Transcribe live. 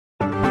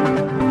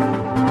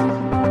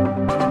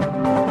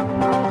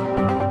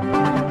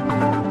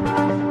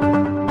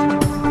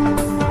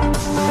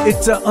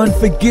It's an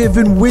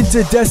unforgiving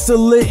winter,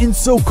 desolate and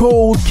so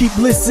cold. Keep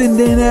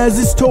listening as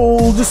it's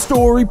told, a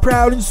story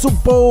proud and so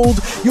bold.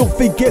 You'll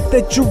forget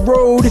that you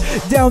rode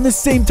down the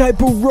same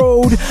type of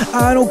road.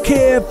 I don't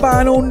care if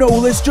I don't know,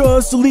 let's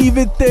just leave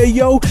it there,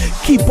 yo.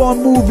 Keep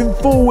on moving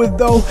forward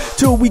though,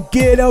 till we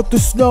get out the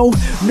snow.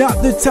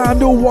 Not the time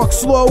to walk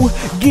slow,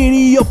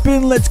 giddy up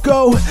and let's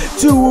go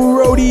to a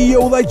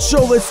rodeo light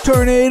show. Let's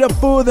turn it up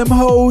for them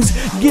hoes,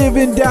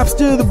 giving daps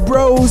to the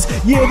bros.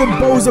 Yeah, the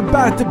bow's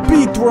about to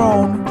be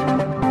thrown.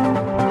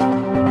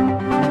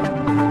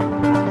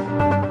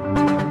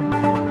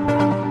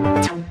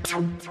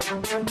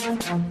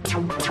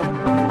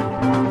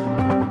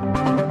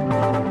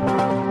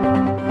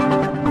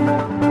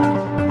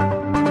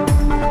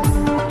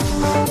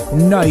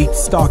 Night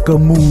stalker,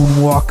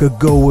 moonwalker,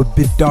 go a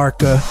bit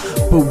darker.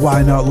 But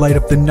why not light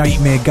up the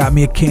nightmare? Got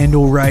me a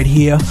candle right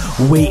here,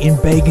 waiting,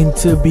 begging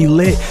to be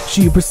lit.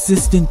 She a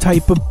persistent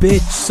type of bitch,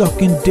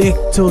 sucking dick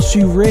till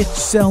she rich.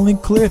 Selling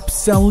clips,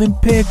 selling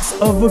pics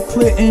of her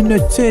clit and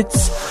her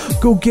tits.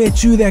 Go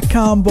get you that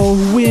combo,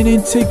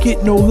 winning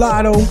ticket, no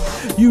lotto.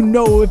 You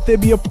know if there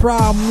be a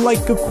problem,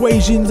 like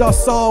equations, I'll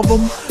solve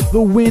them.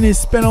 The win is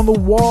spent on the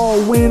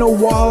wall, win a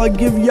wall I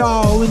give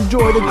y'all.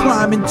 Enjoy the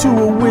climb into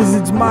a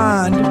wizard's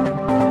mind.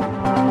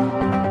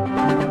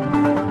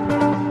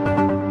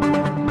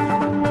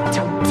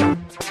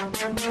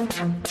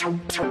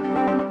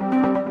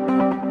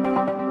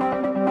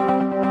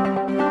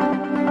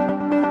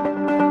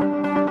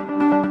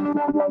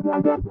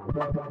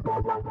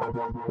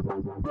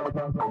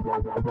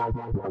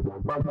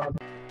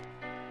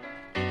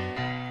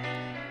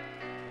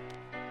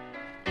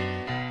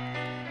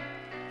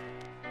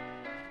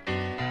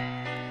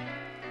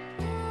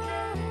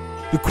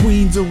 The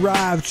queen's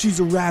arrived, she's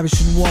a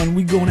ravishing one.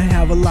 We gonna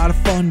have a lot of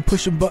fun,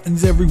 pushing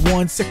buttons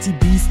everyone. Sexy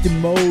beast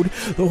in mode,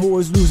 the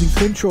whore's losing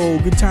control.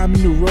 Good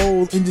timing to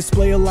roll and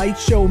display a light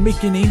show,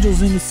 making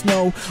angels in the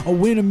snow. A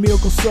winner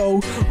miracle so,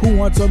 who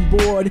wants on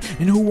board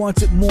and who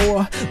wants it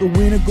more? The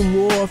winner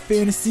galore,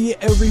 fantasy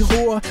at every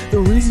whore. The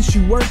reason she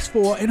works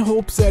for, in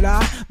hopes that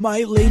I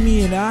might lay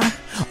me an eye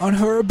on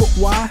her, but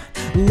why?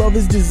 Love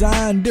is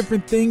designed,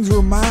 different things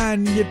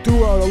remind you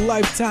throughout a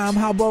lifetime.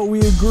 How about we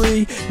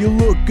agree? You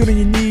look good on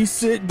your knees,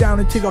 sit down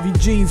and take off your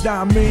jeans.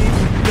 Now I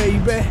mean,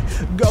 baby,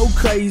 go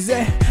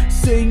crazy,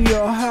 sing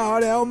your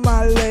heart out,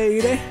 my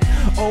lady.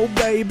 Oh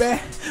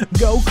baby,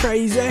 go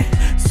crazy,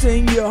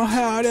 sing your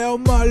heart out,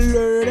 my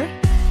lady.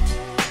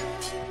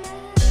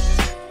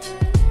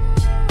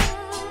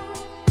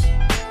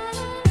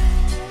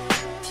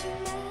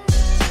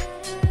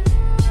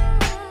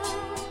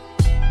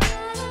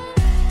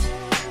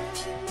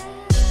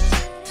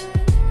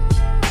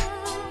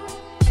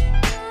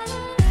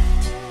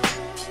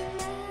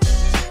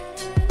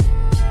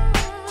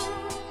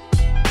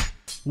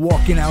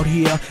 Walking out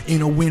here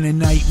in a winter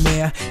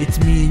nightmare. It's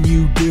me and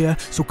you, dear,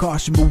 so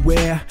caution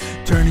beware.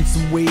 Turning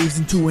some waves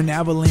into an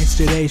avalanche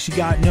today. She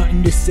got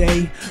nothing to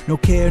say, no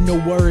care, no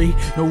worry,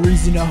 no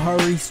reason to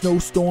hurry.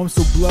 Snowstorm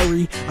so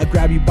blurry, I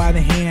grab you by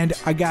the hand.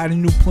 I got a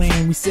new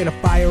plan, we set a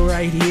fire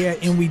right here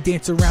and we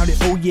dance around it.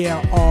 Oh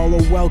yeah, all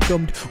are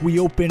welcomed, we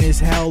open as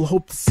hell.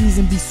 Hope the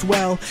season be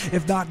swell,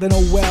 if not then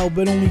oh well.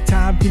 But only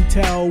time can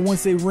tell,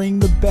 once they ring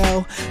the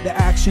bell. The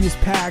action is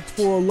packed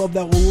for a love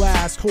that will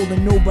last,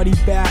 holding nobody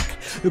back.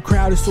 The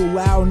crowd is so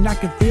loud and I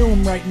can feel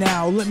them right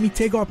now. Let me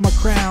take off my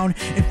crown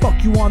and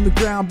fuck you on the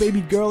ground.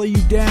 Baby girl, are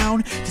you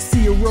down to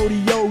see a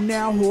rodeo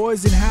now?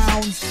 Whores and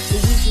hounds, the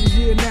wizard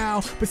here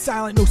now, but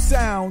silent, no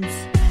sounds.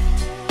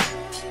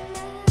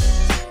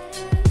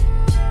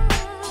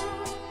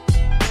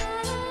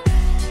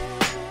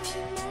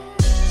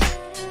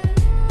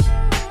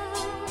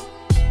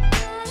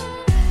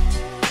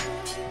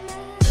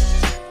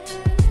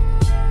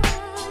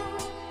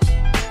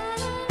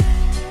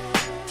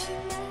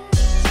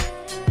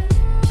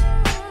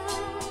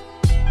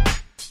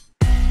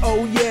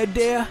 Oh yeah,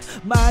 dear,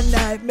 my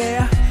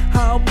nightmare.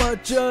 How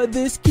much of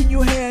this can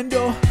you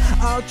handle?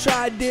 I'll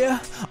try, dear,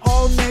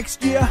 all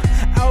next year.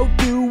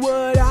 Outdo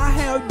what I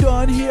have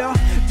done here.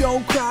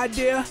 Don't cry,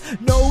 dear,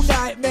 no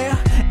nightmare.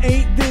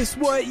 Ain't this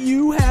what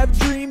you have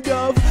dreamed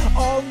of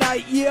all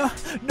night, yeah?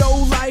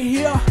 No light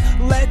here,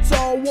 let's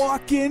all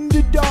walk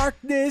into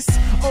darkness.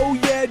 Oh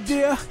yeah,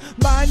 dear,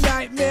 my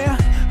nightmare.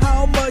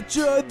 How much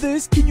of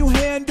this can you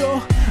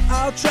handle?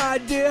 I'll try,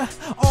 dear,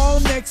 all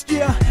next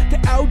year to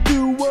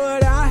outdo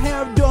what I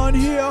have done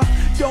here.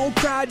 Don't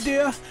cry,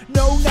 dear,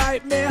 no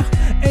nightmare.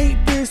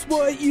 Ain't this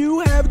what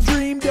you have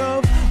dreamed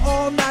of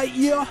all night,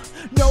 yeah?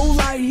 No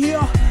light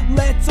here,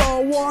 let's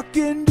all walk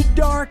into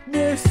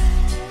darkness.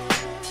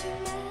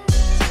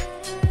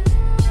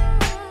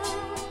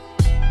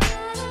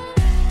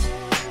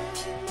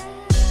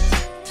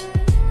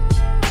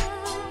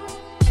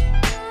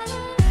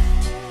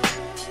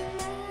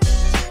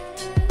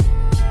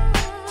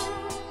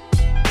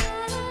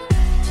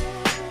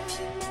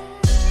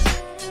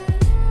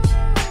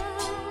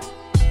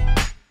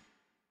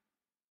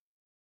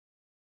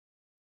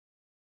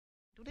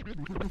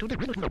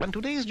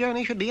 Today's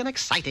journey should be an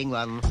exciting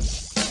one.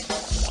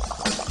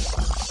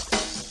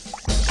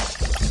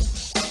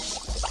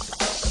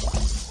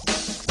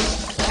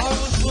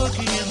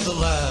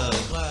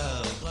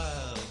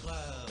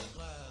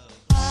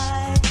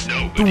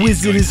 The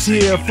wizard is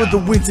here for the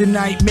winter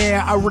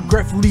nightmare. I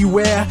regretfully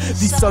wear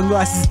these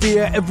sunglasses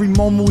there. Every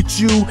moment with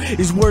you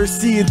is worth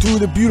seeing through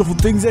the beautiful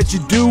things that you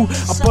do.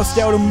 I bust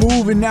out a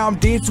move and now I'm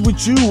dancing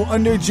with you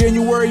under a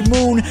January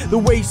moon, the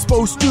way it's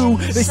supposed to.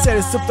 They set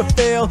us up to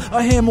fail,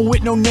 a hammer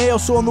with no nail.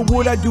 So on the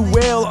wood I do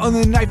well, on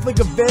the knife like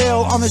a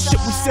veil. On the ship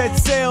we set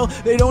sail,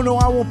 they don't know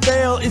I won't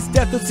fail. It's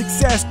death or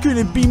success,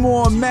 couldn't be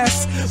more a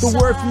mess. The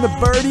word from the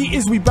birdie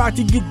is we bout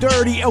to get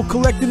dirty. Out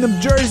collecting them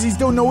jerseys,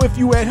 don't know if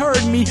you had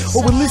heard me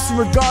or would listen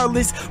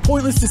regardless.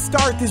 Pointless to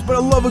start this, but I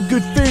love a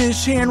good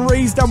finish. Hand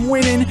raised, I'm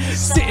winning.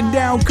 Sitting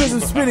down cause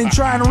I'm spinning,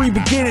 trying to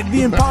re-begin it.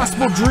 The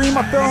impossible dream,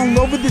 I fell in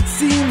love with it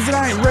seems, and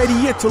I ain't ready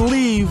yet to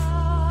leave.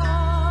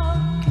 How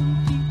can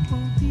people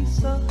be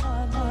so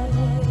hard?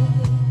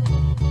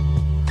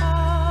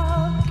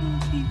 How can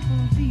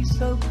people be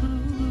so cruel?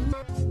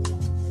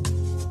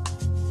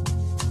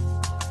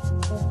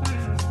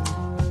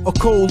 A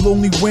cold,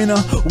 lonely winter,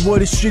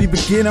 what a shitty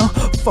beginner.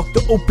 Fuck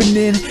the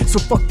opening, so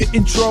fuck the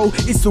intro.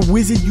 It's the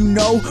wizard, you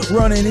know,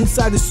 running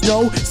inside the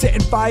snow, setting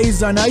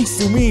fires on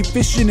ice, and we ain't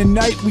fishing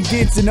tonight. We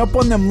dancing up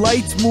on them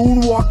lights,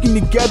 moonwalking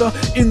together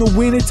in the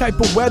winter type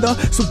of weather.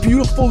 So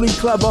beautiful and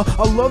clever,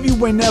 I'll love you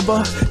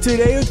whenever,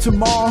 today or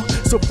tomorrow.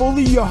 So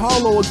fully you're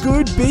hollow, a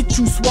good bitch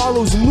who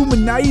swallows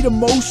Illuminati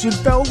emotion.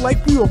 Felt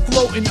like we were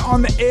floating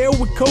on the air,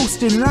 we're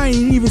coasting, and I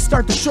ain't even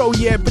start the show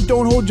yet, but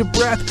don't hold your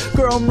breath,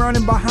 girl, I'm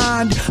running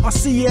behind. I'll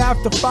see you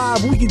after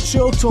 5, we can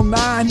chill till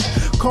 9.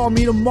 Call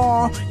me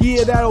tomorrow,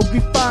 yeah, that'll be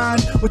fine.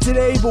 Or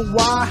today, but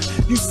why?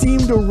 You seem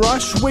to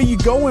rush. Where you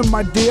going,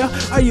 my dear?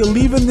 Are you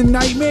leaving the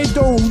nightmare?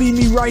 Don't leave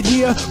me right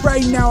here.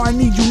 Right now, I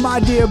need you,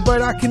 my dear,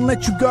 but I can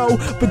let you go.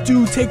 But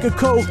do take a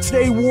coat,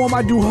 stay warm,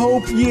 I do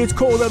hope. Yeah, it's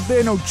cold up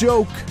there, no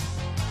joke.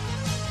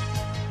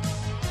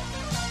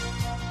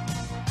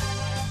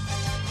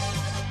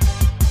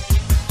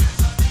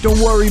 Don't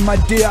worry, my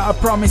dear, I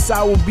promise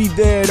I will be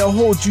there to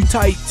hold you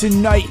tight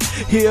tonight.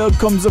 Here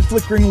comes the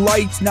flickering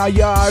lights, now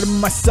you're out of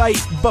my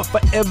sight, but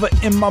forever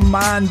in my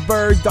mind.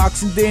 Bird,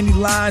 docks, and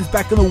dandelions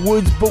back in the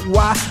woods, but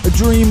why? A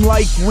dream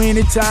like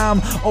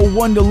wintertime, a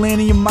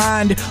wonderland in your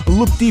mind.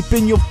 Look deep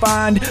and you'll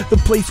find the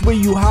place where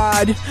you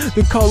hide.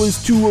 The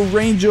colors to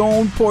arrange your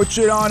own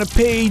portrait on a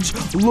page.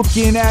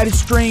 Looking at it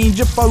strange,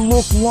 if I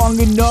look long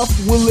enough,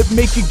 will it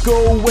make it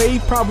go away?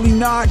 Probably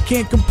not,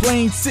 can't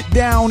complain. Sit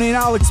down and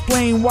I'll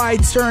explain why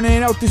it's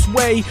turning out this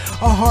way.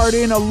 A heart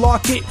in a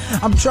locket,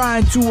 I'm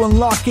trying to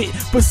unlock it,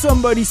 but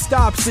somebody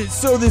stops it,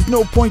 so there's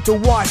no point to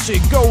watch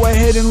it. Go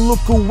ahead and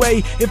look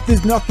away. If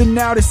there's nothing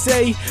now to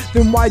say,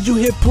 then why'd you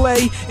hit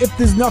play? If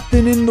there's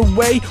nothing in the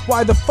way,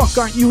 why the fuck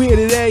aren't you here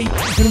today?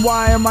 And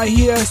why am I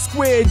here,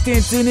 square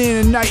dancing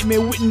in a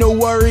nightmare with no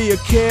worry or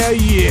care?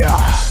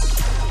 Yeah.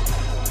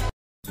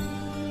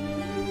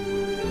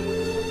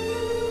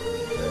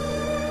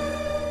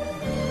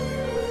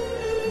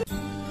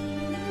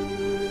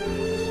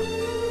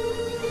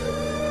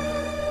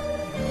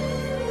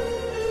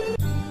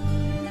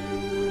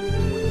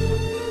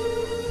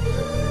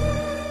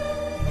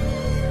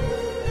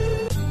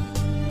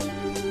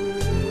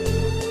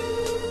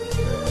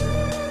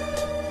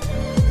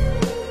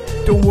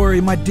 Don't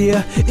worry, my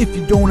dear, if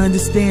you don't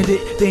understand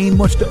it, there ain't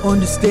much to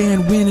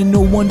understand. When in no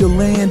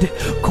wonderland,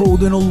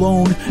 cold and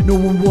alone, no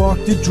one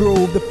walked or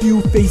drove. The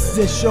few faces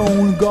that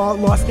shone, got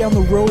lost down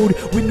the road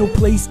with no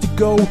place to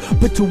go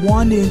but to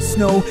wander in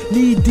snow.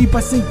 Knee deep I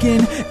sink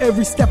in,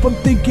 every step I'm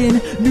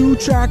thinking. New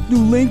track,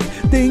 new link,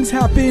 things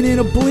happen in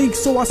a blink.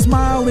 So I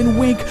smile and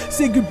wink,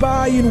 say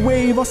goodbye and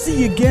wave. I'll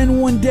see you again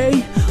one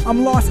day.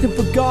 I'm lost and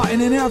forgotten,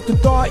 an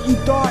afterthought you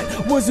thought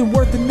wasn't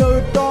worth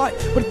another thought,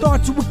 but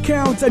thought to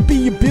accounts I'd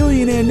be a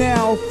billionaire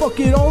now. Fuck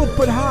it all up,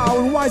 but how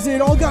and why's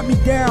it all got me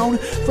down?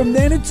 From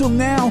then until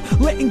now,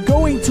 letting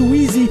go ain't too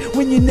easy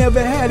when you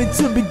never had it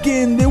to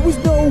begin. There was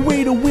no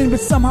way to win, but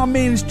somehow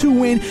managed to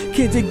win.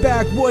 Can't take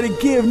back what I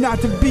give, not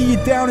to be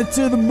you down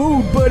into the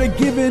mood, but I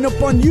giving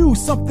up on you,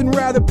 something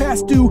rather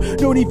past due.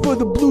 No need for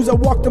the blues, I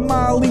walked a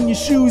mile in your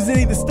shoes. It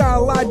ain't the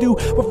style I do,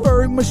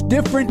 preferring much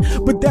different,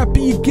 but that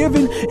be a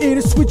given. In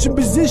a switching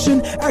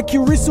position,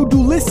 accurate, so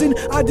do listen.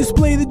 I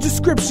display the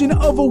description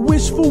of a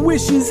wish for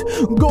wishes,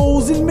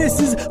 goals and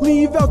misses.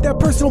 Leave out that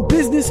personal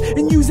business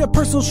and use that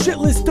personal shit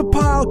list to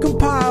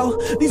compile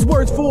these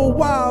words for a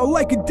while,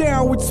 like a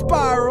downward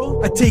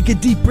spiral. I take a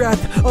deep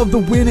breath of the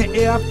winter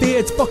air. I fear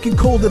it's fucking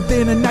colder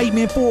than a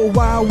nightmare. For a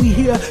while we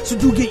here, so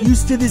do get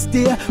used to this,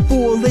 dear.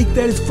 For a lake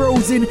that is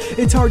frozen,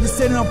 it's hard to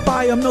set it on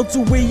fire. Melt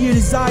away your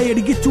desire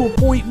to get to a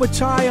point much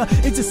higher.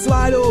 It's a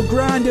slider or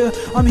grinder,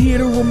 I'm here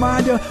to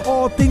remind her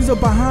all things are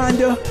behind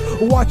her.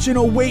 Watching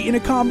or waiting, a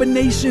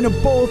combination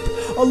of both.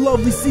 A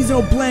lovely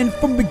seasonal blend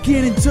from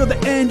beginning to the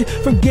end. blend.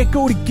 From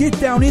get-go to get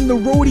down, in the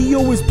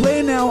rodeo is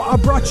bland now. I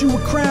brought you a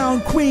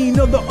crown, queen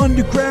of the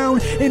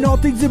underground, and all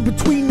things in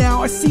between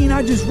now. A scene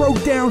I just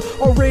wrote down,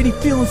 already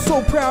feeling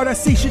so proud. I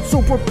say shit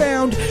so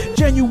profound,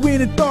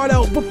 genuine and thought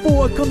out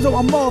before it comes out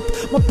my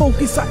mouth. My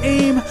focus I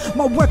aim,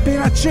 my weapon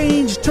I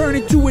change, turn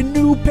it to a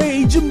new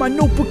page in my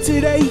notebook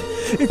today.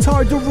 It's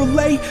hard to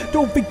relate,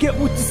 don't forget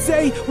what to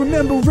say.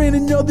 Remembering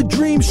another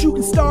dream,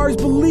 shooting stars,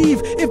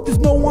 believe. If there's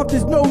no want,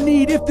 there's no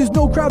need. If there's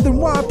no crowd, then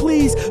why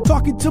please?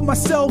 Talking to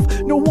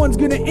myself, no one's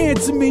gonna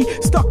answer me.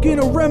 Stuck in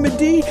a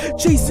remedy,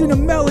 chasing a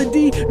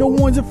melody. No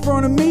one's in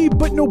front of me,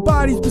 but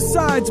nobody's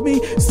besides me.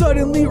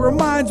 Suddenly it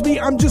reminds me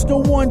I'm just no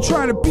one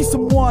trying to be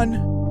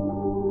someone.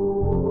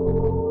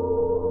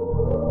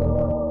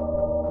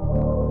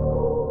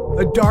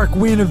 A dark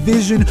wind, a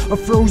vision, a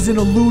frozen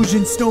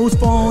illusion. Snow's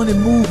falling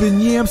and moving,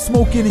 yeah, I'm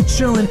smoking and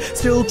chilling.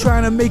 Still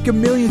trying to make a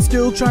million,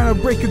 still trying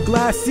to break a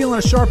glass ceiling. I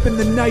sharpen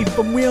the knife,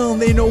 I'm wheeling,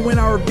 they know when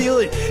I reveal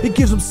it. It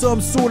gives them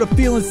some sort of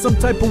feeling, some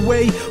type of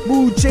way.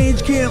 Mood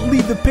change, can't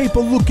leave the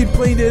paper looking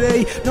plain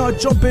today. Not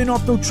jumping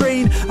off no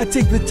train, I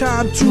take the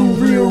time to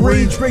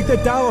rearrange. Break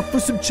that dollar for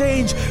some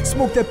change,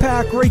 smoke that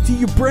pack right to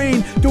your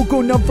brain. Don't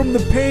go numb from the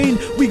pain,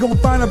 we gon'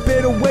 find a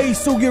better way.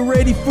 So get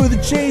ready for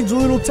the change, a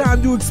little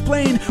time to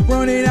explain.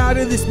 Running out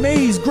of this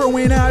maze,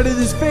 growing out of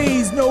this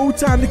phase, no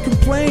time to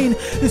complain.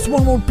 This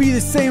one won't be the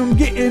same, I'm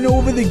getting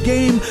over the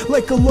game.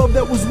 Like a love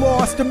that was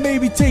lost and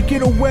maybe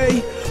taken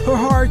away. Her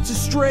heart's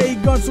astray,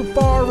 gone so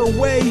far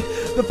away.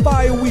 The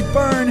fire we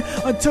burn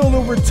until the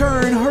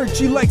return. Hurt,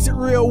 she likes it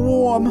real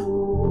warm.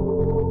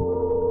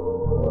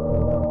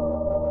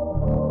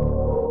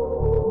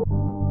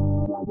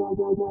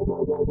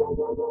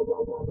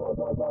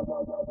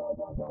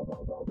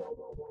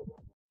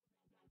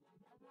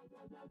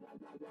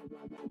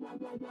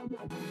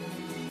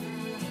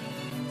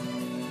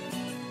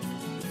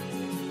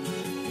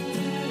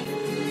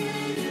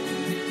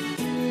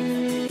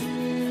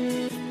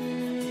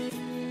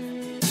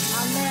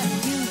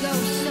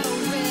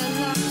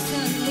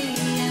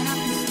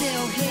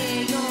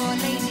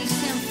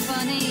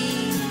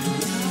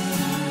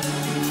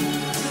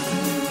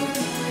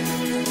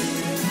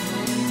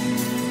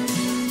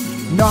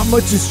 Not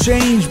much has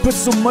changed, but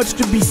so much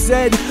to be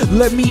said.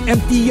 Let me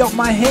empty out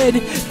my head,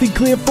 think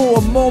clear for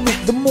a moment.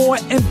 The more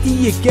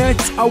empty it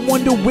gets, I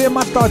wonder where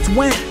my thoughts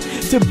went.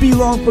 To be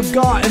long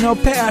forgotten or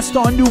passed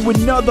on to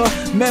another.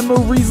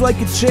 Memories like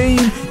a chain,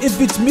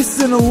 if it's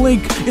missing a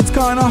link, it's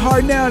kinda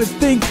hard now to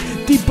think.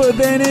 Deeper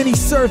than any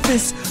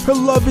surface, her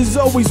love is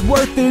always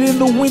worth it. In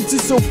the winter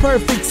so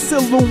perfect,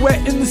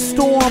 silhouette in the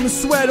storm.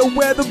 Sweater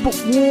weather but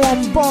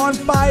warm,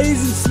 bonfires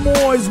and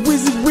s'mores.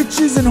 Wizard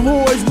witches and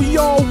whores, we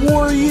all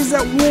warriors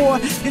at war.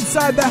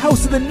 Inside the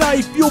house of the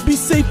knife, you'll be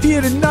safe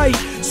here tonight.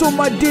 So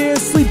my dear,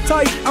 sleep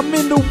tight, I'm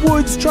in the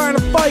woods trying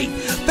to fight.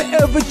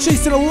 Forever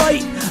chasing a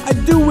light, I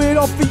do it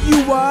all for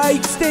you,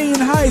 alright. Staying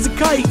high as a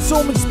kite, so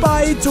I'm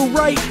inspired to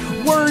write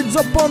words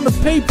up on the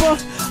paper.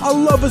 I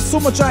love her so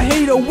much I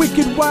hate her,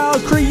 wicked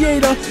wild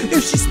creator.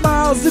 If she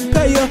smiles then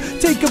pay her,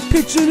 take a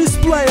picture,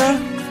 display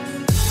her.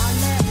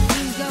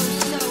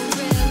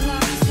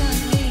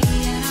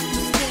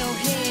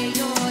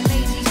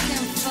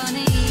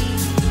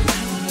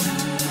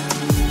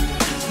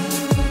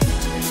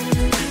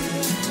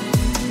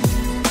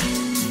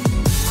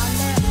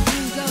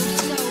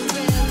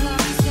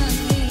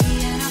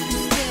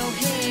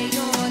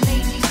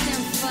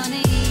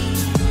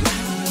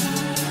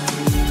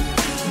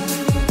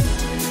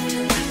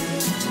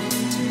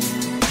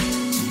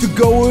 To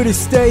go or to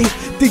stay,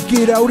 think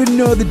it out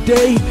another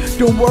day.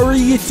 Don't worry,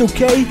 it's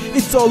okay,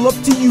 it's all up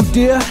to you,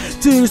 dear,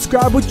 to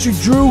describe what you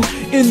drew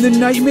in the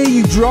nightmare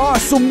you draw.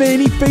 So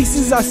many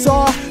faces I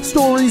saw,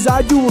 stories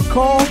I do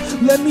recall.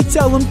 Let me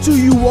tell them to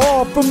you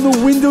all, from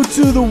the window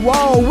to the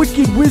wall.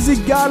 Wicked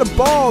wizard got a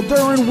ball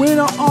during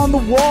winter on the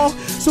wall,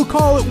 so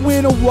call it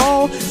winter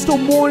wall. Still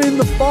mourning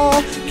the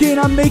fall, can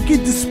I make it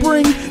to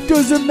spring?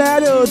 Doesn't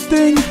matter a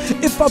thing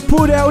if I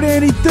put out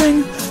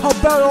anything. How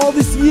about all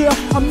this year,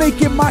 I'm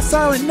making my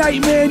silent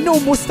nightmare. No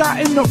more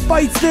starting the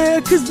fights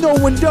there, cause no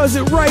one does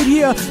it right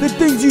here. The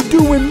things you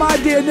do in my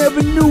day,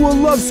 never knew a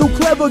love so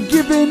clever.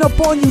 Giving up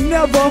on you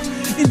never.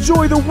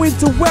 Enjoy the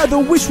winter weather,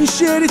 wish we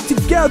shared it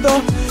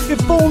together.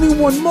 If only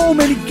one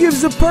moment, it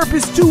gives a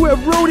purpose to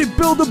have wrote it.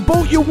 Build a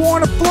boat, you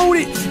wanna float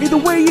it, either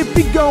way it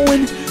be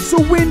going.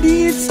 So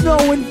windy and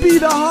snowing, be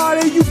the heart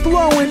of you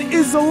flowing,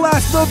 is the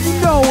last of you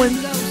knowing.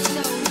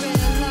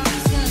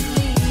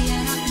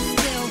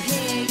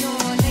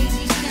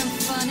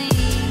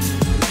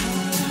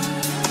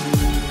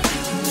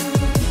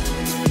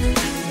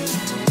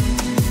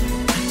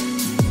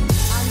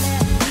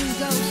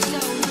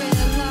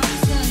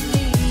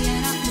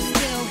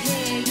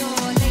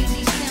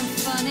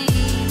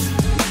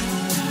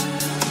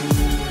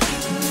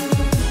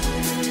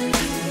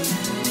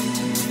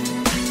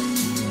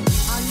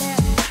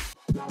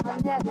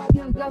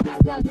 You go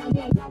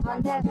suddenly, I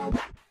left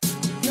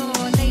your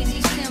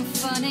lazy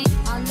symphony.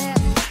 I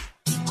left,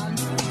 I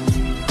left,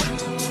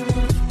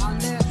 I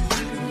left,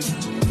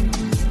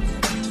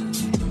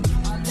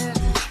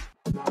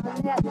 I left.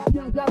 let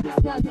you go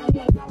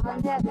suddenly. I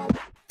let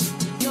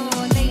your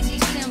lazy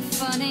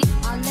symphony.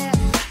 I let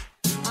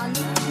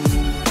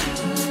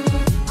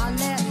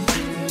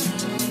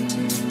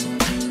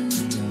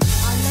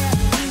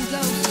you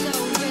go so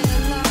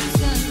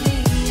reluctantly,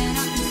 and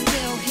I can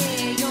still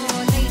hear your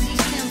lazy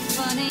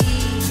symphony.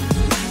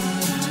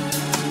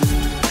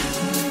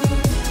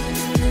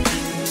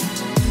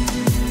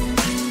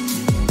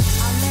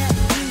 I let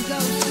you go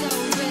so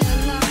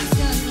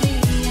reluctantly,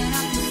 and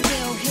I can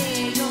still hear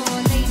your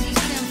lazy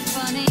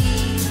symphony.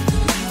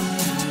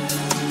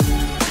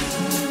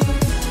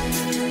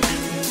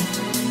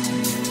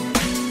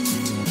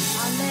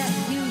 I let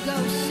you go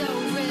so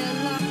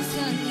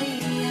reluctantly,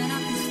 and I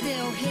can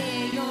still hear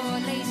your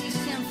lazy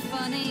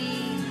symphony.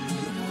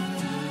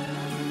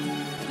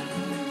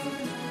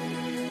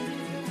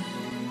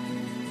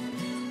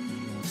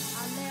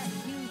 I let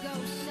you go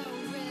so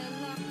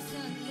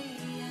reluctantly,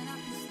 and I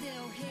can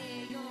still hear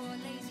your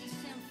lazy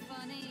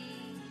symphony.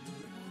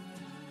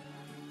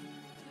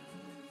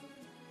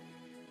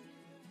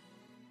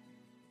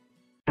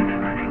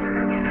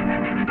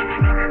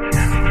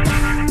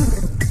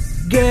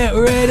 Get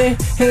ready,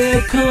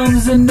 here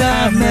comes a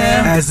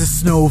nightmare. As the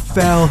snow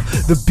fell,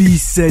 the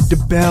beast said to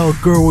Belle,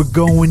 girl, we're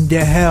going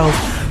to hell.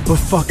 But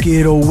fuck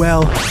it, oh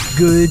well,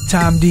 good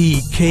time to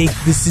eat cake.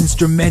 This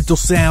instrumental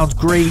sounds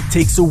great,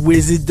 takes a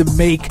wizard to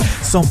make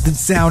something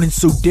sounding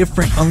so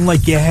different,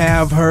 unlike you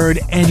have heard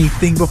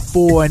anything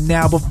before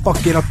now. But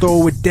fuck it, I'll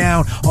throw it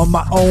down on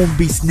my own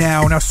beast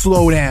now. Now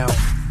slow down.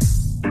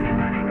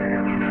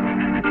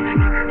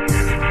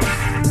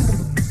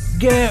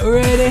 Get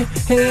ready,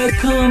 here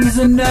comes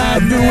a nightmare. I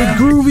do it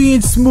groovy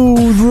and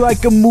smooth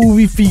like a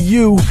movie for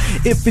you.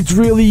 If it's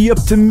really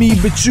up to me,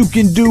 but you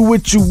can do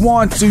what you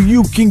want. So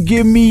you can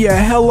give me a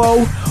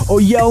hello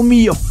or yell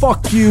me a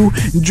fuck you.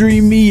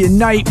 Dream me a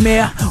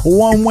nightmare,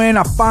 one when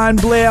I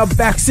find Blair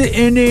back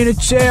sitting in a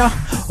chair.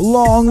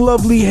 Long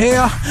lovely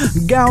hair,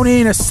 gown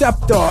and a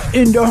scepter.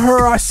 Into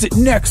her I sit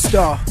next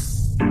to her.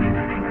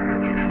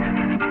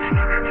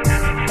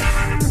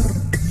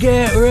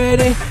 Get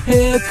ready,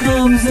 here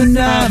comes a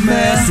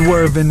nightmare.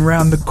 Swerving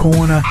round the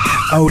corner,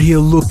 out here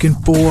looking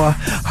for,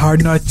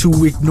 hard not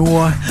to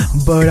ignore,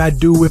 but I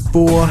do it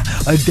for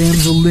a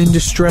damsel in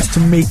distress to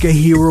make a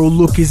hero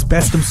look his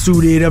best. I'm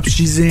suited up,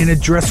 she's in a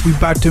dress, we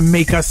about to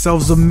make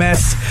ourselves a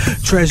mess.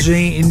 Treasure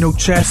ain't in no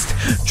chest,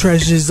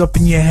 treasure's up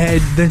in your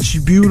head. Then she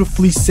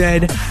beautifully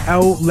said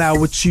out loud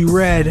what she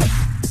read.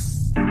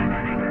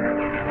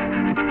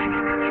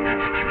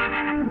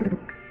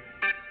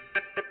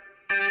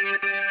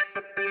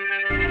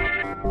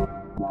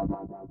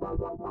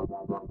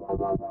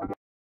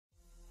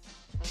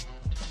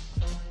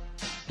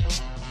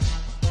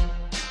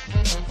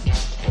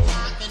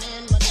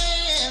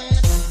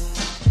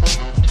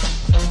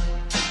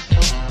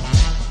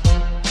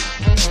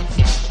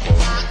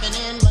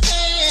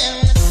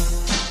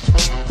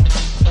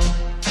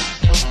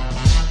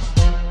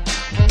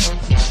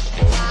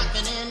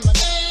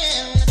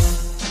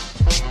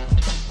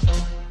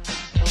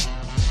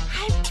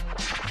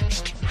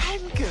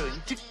 I'm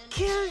going to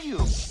kill you.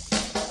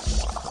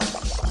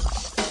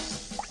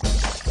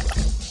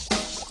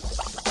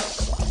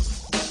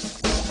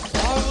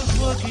 I was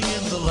working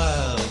in the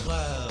lab.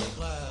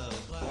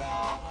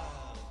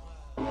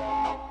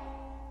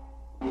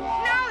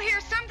 Now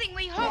here's something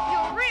we hope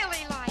you'll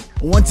really like.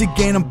 Once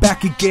again, I'm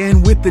back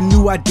again with a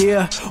new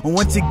idea.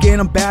 Once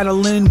again, I'm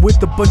battling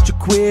with a bunch of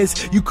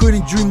queers. You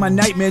couldn't dream my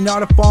nightmare,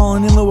 not a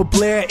falling in love with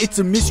Blair. It's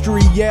a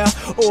mystery, yeah,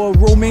 or a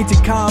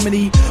romantic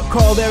comedy.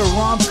 Call that a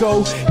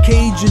romco,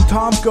 Cage and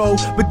Tomko.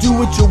 But do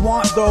what you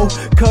want though,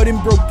 cut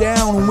and broke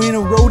down. Win a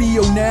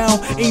rodeo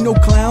now, ain't no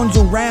clowns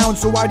around.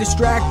 So I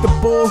distract the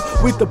bull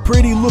with a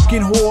pretty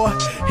looking whore.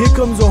 Here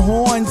comes the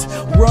horns,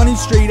 running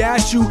straight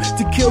at you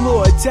to kill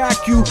or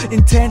attack you,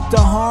 intent to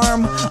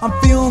harm. I'm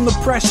feeling the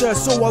pressure,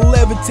 so I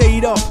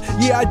levitate up.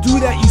 Yeah, I do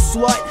that, you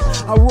slut.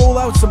 I roll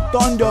out some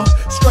thunder,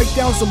 strike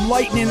down some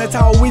lightning. That's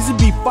how a wizard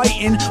be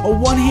fighting. A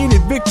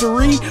one-handed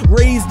victory,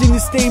 raised in the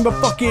stain. But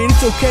fuck it,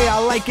 it's okay, I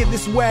like it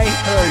this way.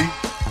 Hey.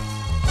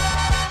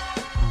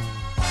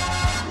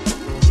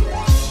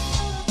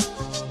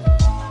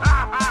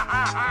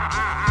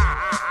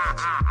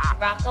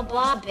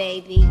 Rock-a-blah,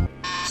 baby.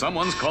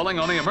 Someone's calling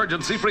on the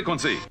emergency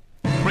frequency.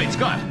 Great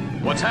Scott,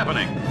 what's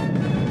happening?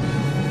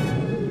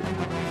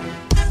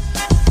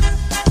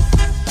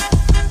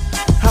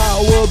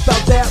 How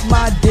about that,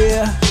 my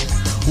dear?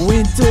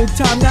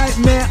 Wintertime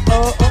nightmare,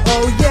 oh, oh,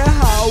 oh, yeah.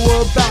 How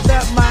about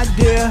that, my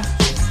dear?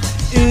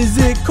 Is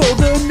it cold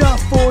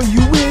enough for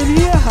you in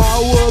here? How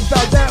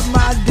about that,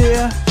 my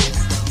dear?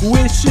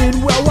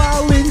 Wishing well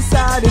while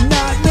inside a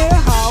nightmare.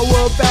 How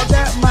about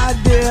that, my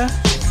dear?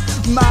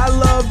 My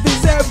love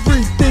is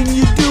everything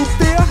you do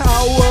fear.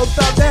 How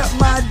about that,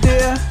 my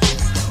dear?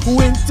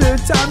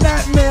 Wintertime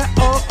nightmare,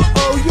 oh, oh,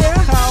 oh,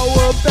 yeah. How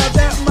about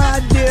that,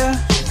 my dear?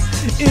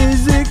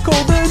 Is it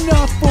cold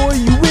enough for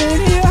you in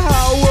here?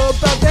 How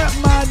about that,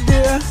 my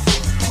dear?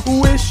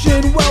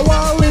 Wishing well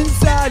while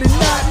inside a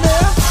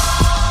nightmare.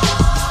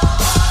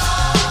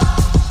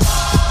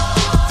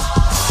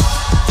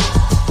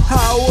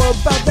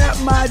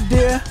 my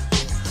dear.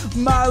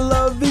 My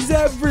love is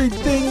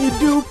everything you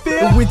do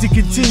feel. The winter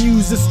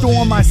continues, the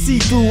storm I see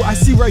through. I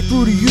see right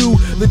through to you.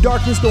 The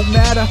darkness don't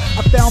matter.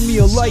 I found me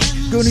a light,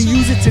 gonna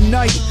use it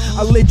tonight.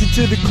 I led you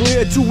to the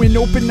clear, to an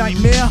open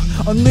nightmare.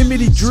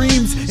 Unlimited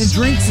dreams and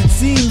drinks it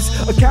seems.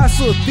 A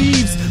castle of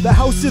thieves, the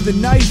house of the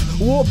night.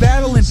 War,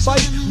 battle and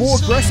fight, more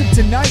aggressive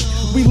tonight.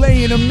 We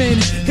laying them in,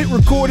 hit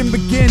record and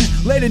begin.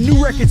 Let a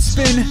new record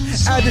spin,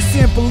 add the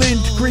sample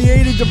in to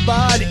create a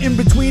divide in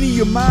between of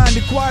your mind.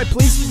 A quiet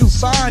place you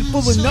find,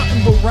 full of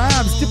nothing but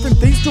rhymes. Different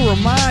things to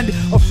remind,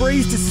 a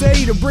phrase to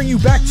say to bring you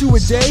back to a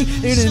day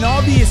in an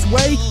obvious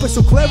way, but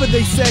so clever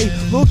they say.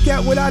 Look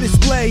at what I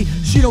display.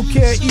 She don't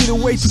care either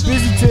way, too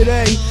busy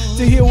today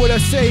to hear what I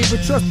say,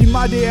 but trust me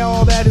my dear,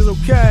 all that is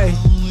okay.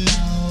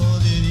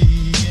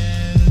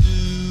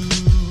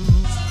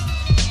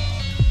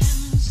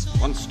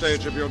 One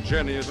stage of your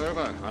journey is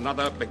over,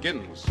 another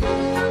begins.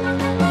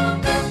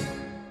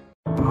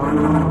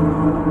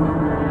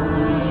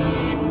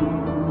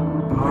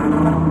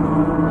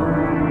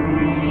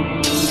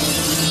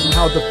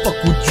 How the fuck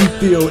would you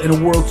feel in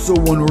a world so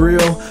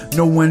unreal?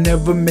 No one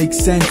ever makes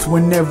sense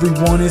when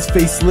everyone is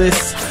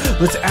faceless.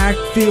 Let's act,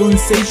 feel, and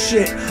say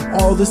shit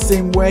all the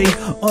same way.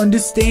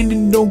 Understand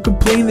and don't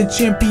complain. The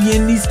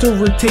champion needs to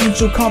retain,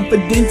 show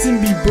confidence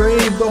and be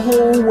brave. The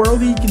whole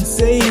world he can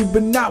save,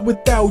 but not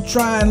without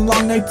trying.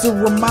 Long nights are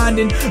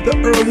reminding, the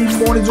early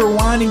mornings are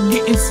winding.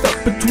 Getting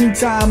stuck between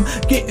time,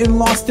 getting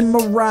lost in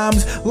my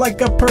rhymes.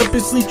 Like I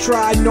purposely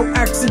tried, no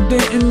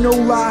accident and no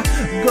lie.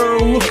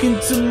 Girl, look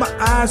into my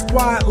eyes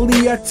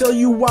quietly, I tell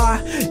you why.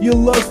 Your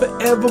love's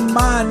forever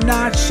mine,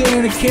 not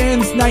sharing a can.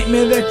 This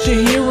nightmare that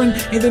you're hearing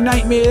ain't the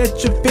nightmare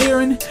that you're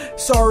fearing.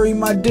 Sorry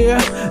my dear,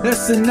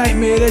 that's the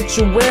nightmare that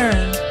you're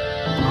wearing.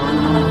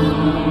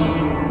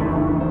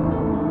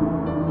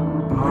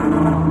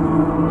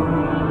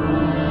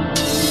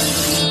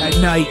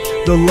 At night,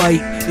 the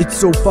light, it's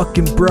so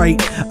fucking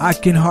bright, I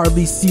can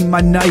hardly see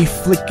my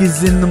knife.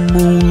 Flickers in the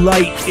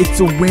moonlight, it's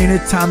a winter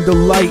time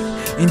delight.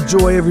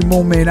 Enjoy every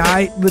moment,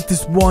 aight? Let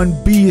this one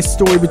be a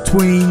story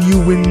between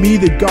you and me.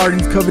 The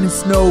garden's covered in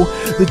snow,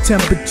 the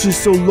temperature's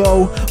so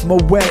low. My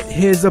wet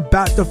hair's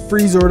about to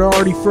freeze, or it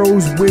already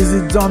froze.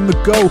 Wizards on the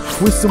go,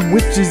 with some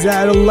witches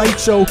at a light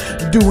show,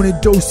 doing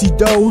a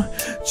do-si-do.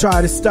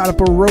 Try to start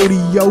up a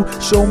rodeo,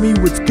 show me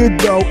what's good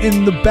though.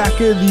 In the back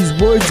of these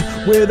woods,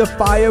 where the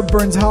fire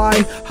burns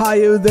high,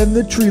 higher than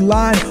the tree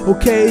line.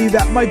 Okay,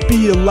 that might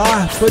be a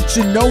lie, but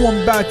you know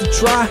I'm about to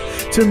try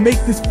to make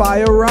this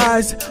fire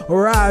rise.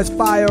 Rise,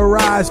 fire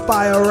rise,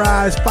 fire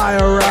rise,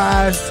 fire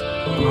rise.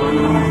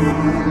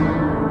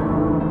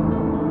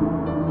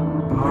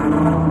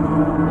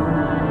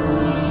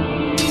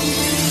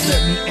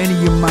 Let me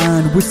enter your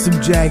mind with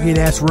some jagged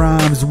ass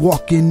rhymes.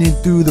 Walking in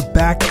through the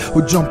back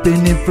or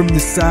jumping in from the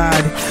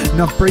side.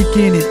 Not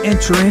breaking and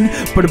entering,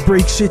 but a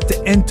break shit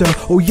to enter.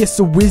 Oh yes,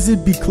 a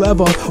wizard, be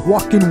clever.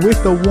 Walking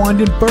with a wand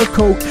and fur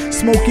coat,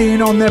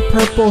 smoking on that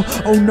purple.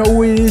 Oh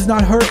no, it is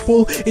not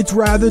hurtful, it's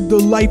rather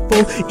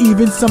delightful,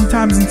 even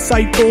sometimes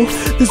insightful.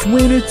 This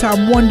winter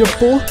time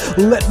wonderful,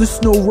 let the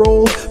snow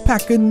roll.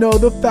 Pack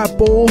another fat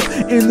bowl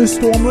in the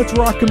storm, let's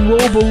rock and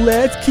roll. But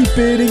let's keep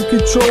it in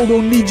control,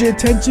 don't need your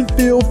attention.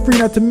 Feel free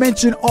not to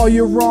mention all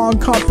your wrong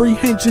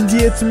comprehensions.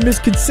 Yeah, it's a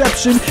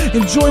misconception,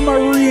 enjoy my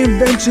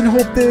reinvention.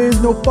 Hope there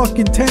is no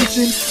fucking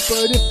tension,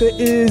 but if there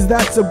is,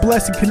 that's a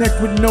blessing.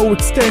 Connect with no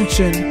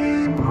extension.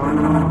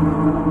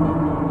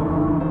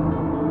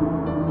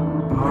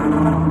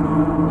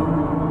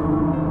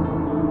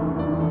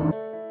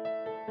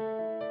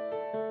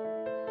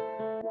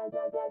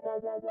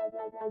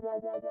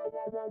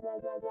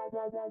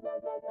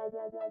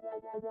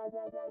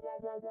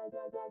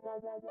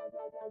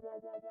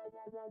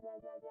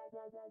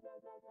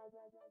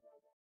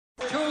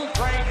 Two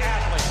great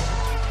athletes.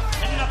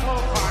 In the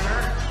blue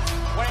corner,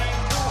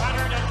 weighing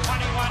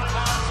 221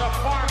 pounds, a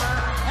former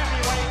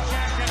heavyweight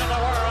champion of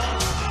the world,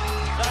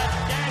 the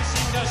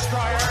dancing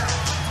destroyer,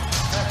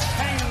 the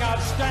king of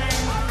Sting,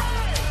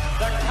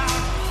 the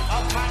Count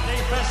of Monte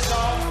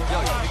Cristo. Yo,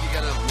 you think you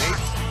got enough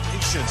mates?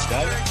 You should,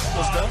 Scott.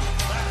 Almost done.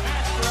 The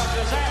master of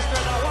disaster,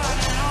 the one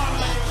and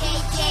only.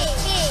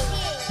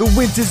 The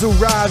winter's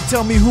arrived,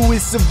 tell me who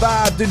has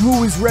survived and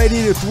who is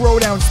ready to throw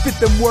down. Spit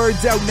them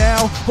words out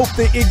now, hope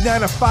they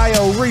ignite a fire.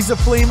 Raise a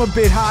flame a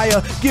bit higher,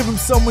 give them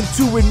someone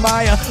to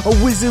admire.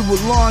 A wizard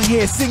with long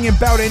hair, singing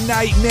about a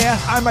nightmare.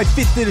 I might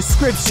fit the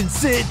description,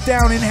 sit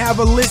down and have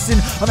a listen.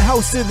 On the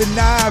house of the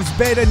knives,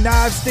 better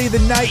knives stay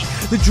the night.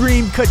 The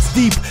dream cuts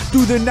deep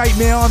through the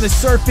nightmare on the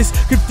surface,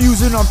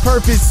 confusing on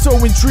purpose,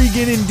 so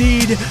intriguing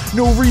indeed.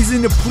 No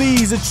reason to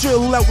please, or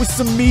chill out with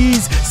some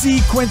ease.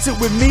 Sequence it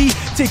with me,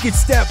 take it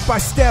step by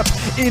step,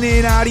 in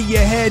and out of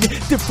your head.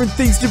 Different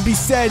things to be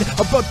said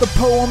about the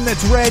poem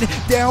that's read.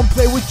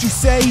 Downplay what you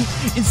say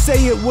and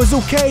say it was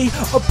okay,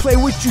 or play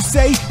what you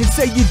say and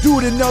say you do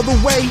it another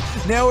way.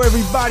 Now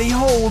everybody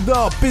hold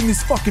up in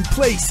this fucking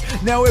place.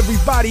 Now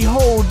everybody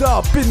hold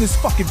up in this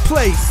fucking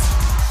place.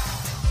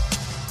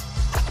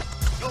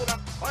 Yoda,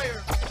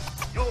 fire!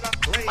 Yoda,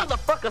 blaze!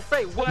 Motherfucker! motherfucker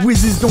say what?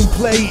 Wizards don't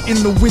play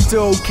in the winter,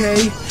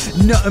 okay?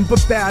 Nothing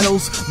but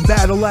battles,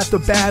 battle after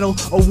battle,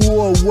 a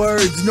war of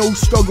words, no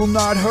struggle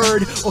not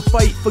heard, or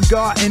fight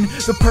forgotten.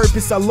 The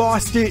purpose I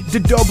lost it, to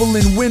double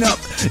and win up.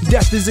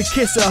 Death is a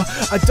kisser,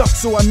 I ducked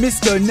so I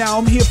missed her. Now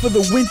I'm here for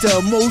the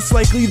winter, most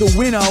likely the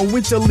winner.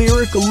 Winter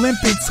Lyric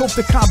Olympics, hope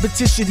the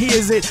competition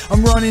hears it.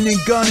 I'm running and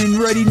gunning,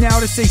 ready now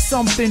to say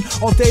something.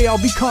 All day I'll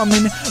be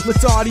coming,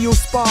 let's audio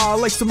spar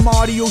like some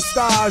audio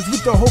stars,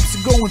 with the hopes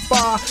of going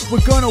far.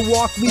 We're gonna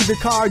walk, leave the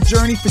car,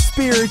 journey for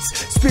spirits,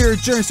 spirit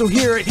journey, so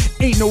hear it,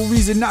 ain't no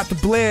reason not to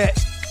blare it.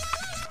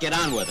 Get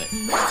on with it.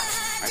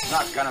 It's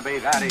not gonna be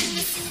that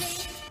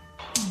easy.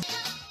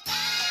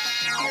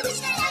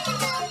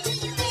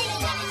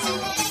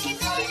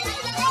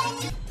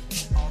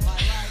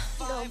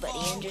 Nobody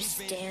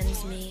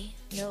understands me.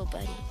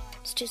 Nobody.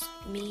 It's just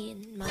me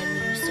and my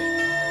music.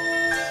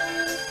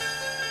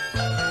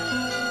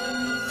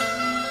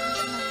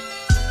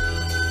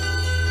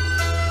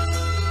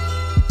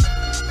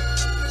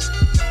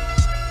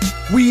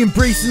 We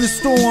embracing the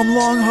storm,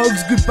 long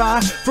hugs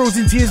goodbye,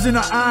 frozen tears in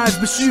her eyes,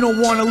 but she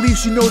don't wanna leave,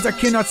 she knows I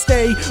cannot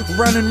stay.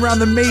 Running around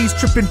the maze,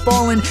 tripping,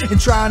 falling,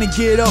 and trying to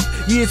get up.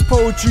 Yeah, it's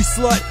poetry,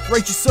 slut,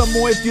 write you some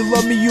more if you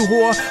love me, you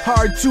whore.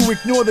 Hard to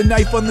ignore the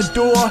knife on the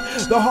door,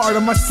 the heart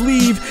on my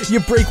sleeve. You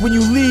break when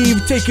you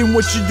leave, taking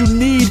what you do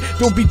need.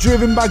 Don't be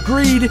driven by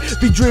greed,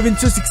 be driven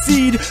to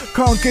succeed.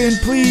 Conquer and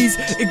please,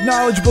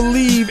 acknowledge,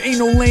 believe. Ain't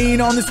no lane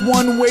on this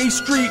one-way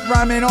street,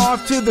 rhyming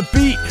off to the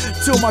beat,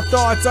 till my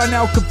thoughts are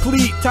now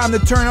complete. Time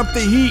to turn up the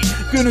heat,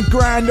 gonna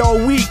grind all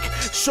week.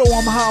 Show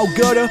 'em how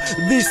gutter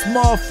this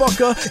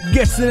motherfucker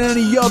gets than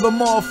any other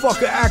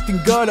motherfucker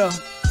acting gutter.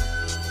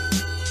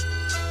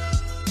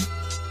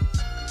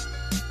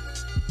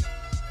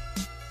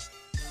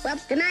 Well,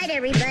 good night,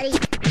 everybody.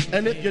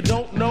 And if you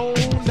don't know,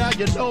 now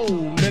you know,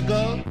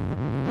 nigga.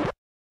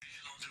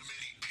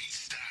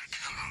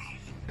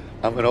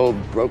 I'm an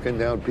old, broken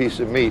down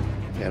piece of meat,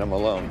 and I'm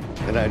alone.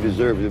 And I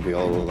deserve to be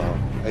all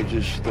alone. I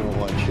just don't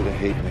want you to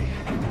hate me.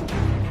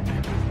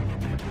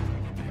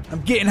 I'm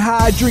getting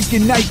high,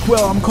 drinking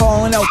NyQuil, I'm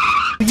calling out.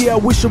 Yeah, I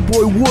wish a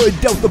boy would,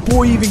 doubt the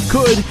boy even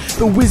could.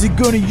 The wizard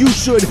gonna, you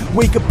should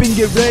wake up and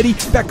get ready.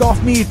 Back off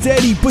me, it's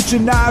Eddie. Butcher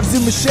knives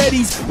and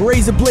machetes,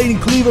 razor blade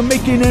and cleaver,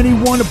 making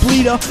anyone a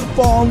bleeder.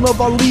 Fall in love,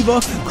 I'll leave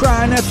her,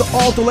 crying at the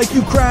altar like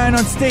you crying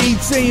on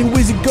stage, saying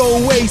wizard go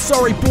away.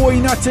 Sorry boy,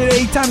 not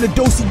today, time to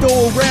do-si-do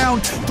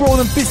around. Throw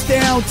them fists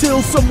down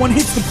till someone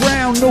hits the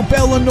ground. No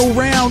bell or no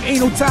round,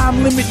 ain't no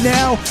time limit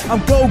now.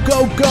 I'm go,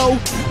 go, go,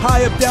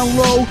 high up, down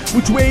low.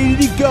 Which way did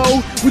he go?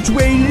 Which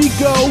way did he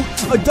go?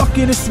 A duck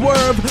and a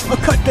swerve, a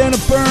cut then a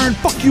burn.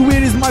 Fuck you,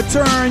 it is my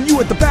turn. You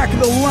at the back of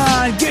the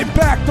line, get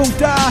back, don't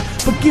die,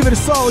 but give it a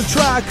solid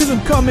try, cause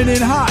I'm coming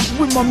in hot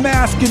with my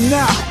mask and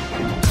now.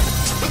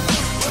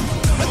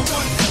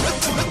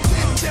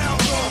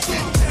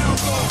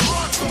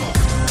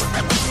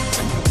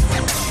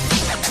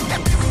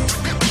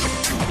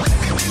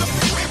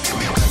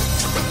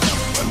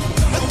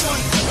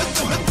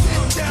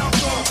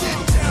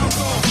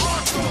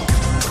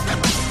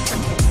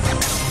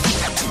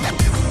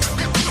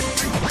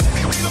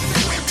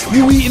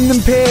 You eating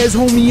them pears,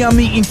 homie, I'm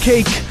eating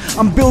cake.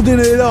 I'm building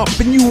it up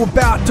and you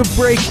about to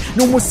break.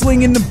 No more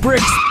slinging the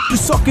bricks, you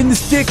sucking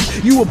this dick.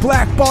 You a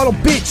black bottle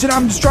bitch and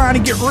I'm just trying to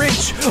get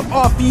rich.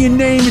 Off of your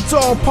name, it's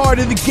all part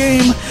of the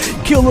game.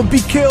 Kill or be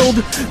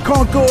killed,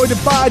 conquer or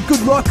divide,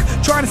 good luck.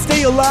 Trying to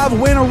stay alive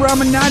when around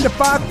my 9 to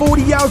 5,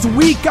 40 hours a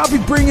week. I'll be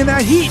bringing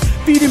that heat,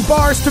 feeding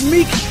bars to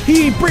Meek.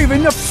 He ain't brave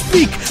enough to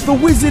speak. The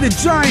wizard, a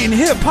giant,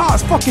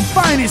 hip-hop's fucking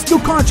finest. New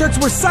contracts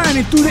we're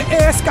signing through the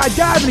air,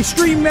 skydiving,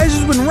 extreme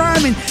measures when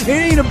rhyming. It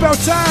ain't about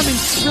timing,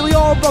 really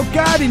all about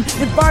guiding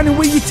and finding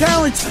where your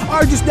talents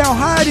are just now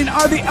hiding.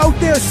 Are they out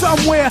there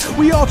somewhere?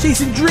 We all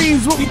chasing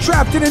dreams, but we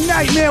trapped in a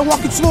nightmare.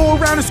 Walking slow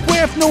around a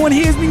square, if no one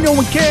hears me, no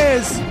one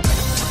cares.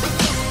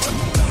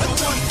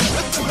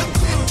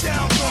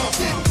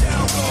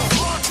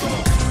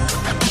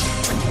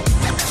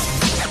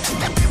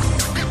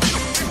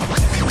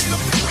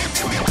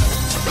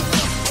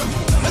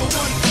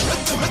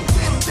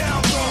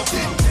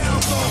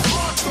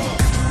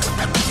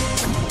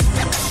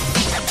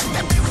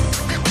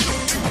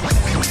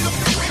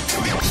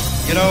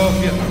 You know,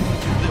 if you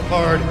live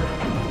hard,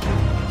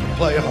 you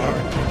play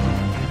hard,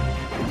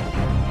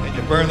 and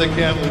you burn the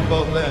candle at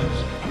both ends,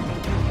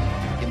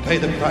 you pay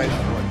the price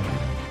for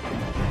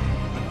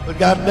it. But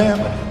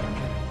goddamn it,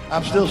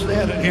 I'm still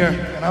standing here,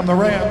 and I'm the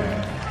Ram.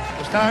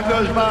 As time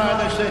goes by,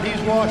 they say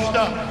he's washed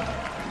up.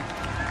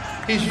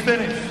 He's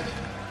finished.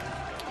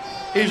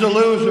 He's a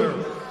loser.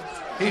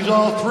 He's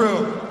all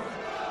through.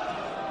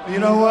 But you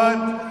know what?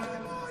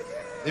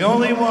 The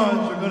only ones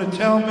who are going to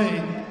tell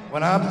me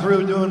when I'm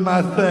through doing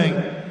my thing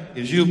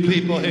is you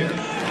people here. We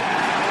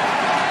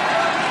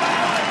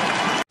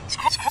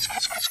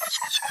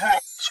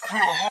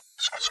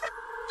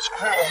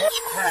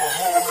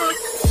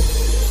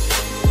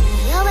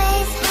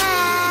always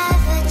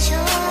have a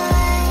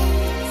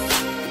choice.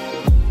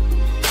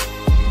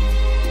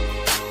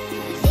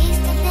 At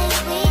least I think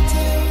we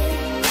do.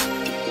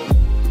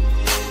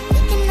 We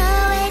can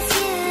always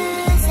use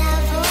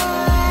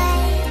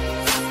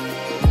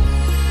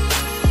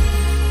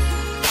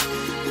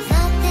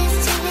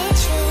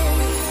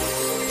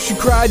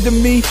cried to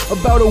me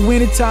about a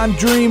wintertime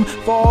dream.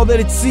 For all that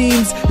it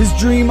seems, this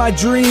dream I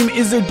dream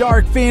is a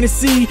dark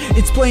fantasy.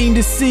 It's plain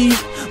to see,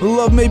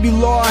 love may be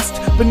lost,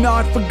 but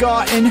not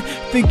forgotten.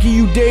 Think of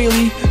you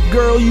daily,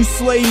 girl, you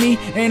slay me.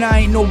 And I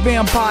ain't no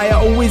vampire,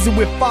 a wizard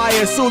with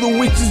fire. So the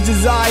witches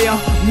desire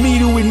me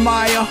to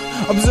admire,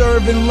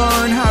 observe and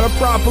learn how to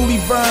properly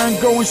burn.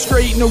 Going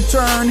straight, no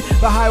turn,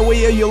 the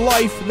highway of your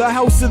life, the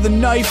house of the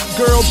knife.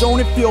 Girl, don't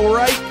it feel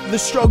right? The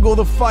struggle,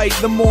 the fight,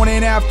 the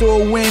morning after a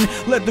win.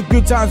 Let the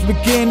good times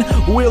begin.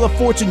 Wheel of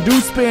fortune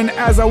do spin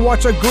as I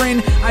watch her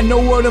grin. I know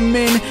what I'm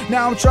in,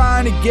 now I'm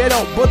trying to get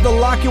out, but the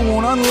lock it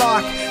won't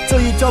unlock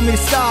till you tell me to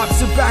stop.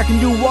 Sit back and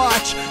do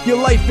watch your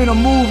life in a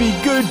movie,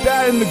 good,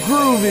 bad, and the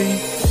groovy.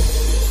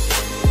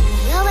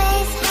 We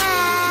always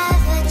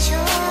have a choice.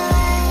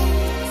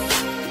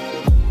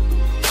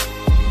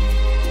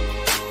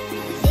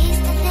 At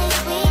least I think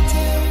we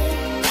do.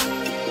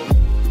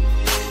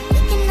 We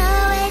can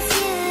always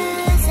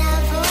use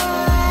our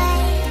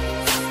voice.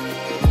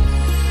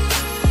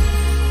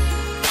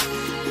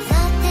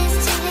 Thought this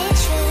to be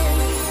true.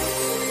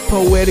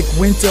 Poetic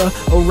winter,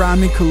 a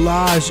rhyming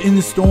collage in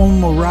the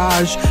storm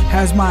mirage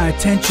has my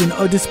attention,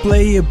 a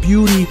display of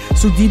beauty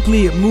so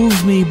deeply it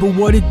moves me. But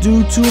what it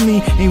do to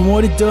me ain't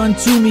what it done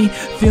to me.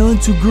 Feeling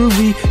too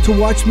groovy to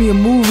watch me a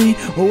movie,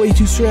 or way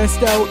too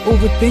stressed out,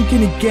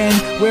 overthinking again,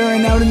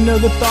 wearing out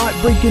another thought,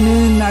 breaking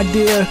in an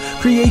idea,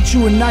 create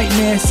you a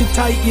nightmare. Sit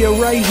tight, yeah,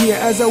 right here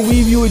as I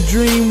weave you a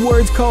dream.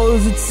 Words,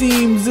 colors, it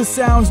seems, the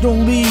sounds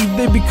don't leave,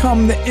 they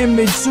become the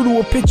image. So to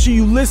a picture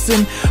you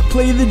listen,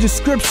 play the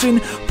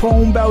description.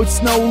 Poem about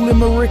snow,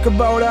 limerick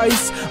about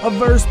ice, a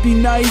verse be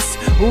nice,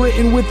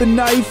 written with a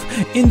knife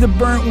in the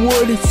burnt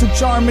wood. So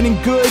charming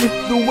and good,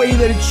 the way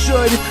that it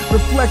should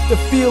reflect the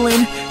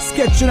feeling.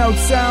 Sketching out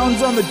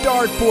sounds on the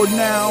dartboard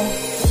now.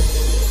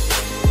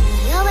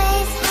 We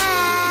always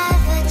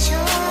have a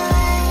choice.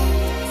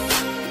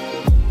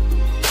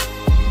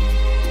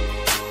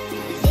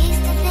 At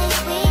least I think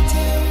we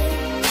do.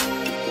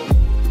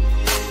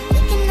 We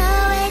can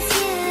always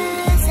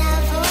use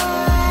our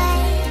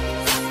voice.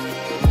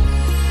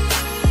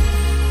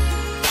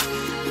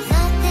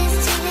 Thought this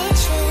to be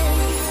true.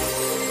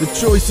 The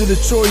choice of the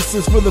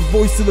choices for the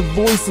voice of the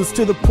voiceless.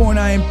 To the point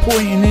I am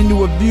pointing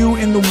into a view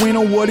in the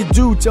winter. What it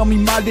do? Tell me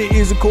my day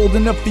isn't cold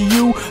enough for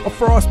you. A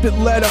frostbit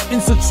letter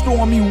in such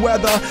stormy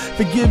weather.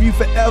 Forgive you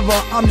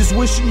forever, I'm just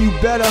wishing you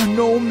better.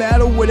 No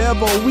matter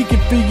whatever, we can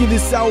figure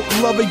this out.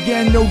 Love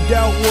again, no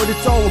doubt what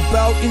it's all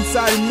about.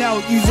 Inside and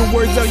out, use the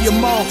words out your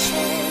mouth.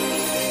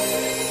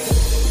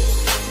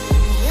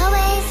 We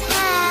always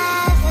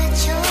have a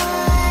choice.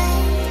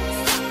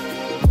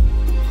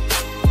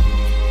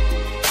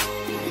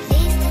 At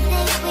least I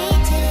think we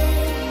do.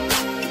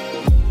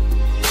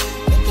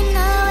 We can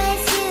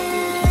always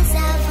use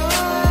our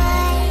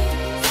voice.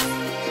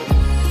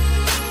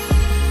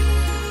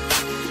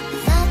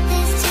 Thought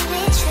this to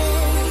be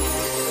true.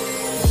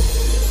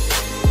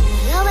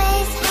 We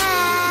always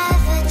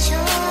have a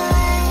choice.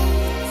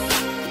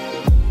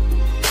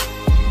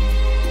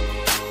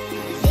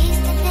 At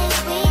least I think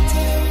we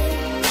do.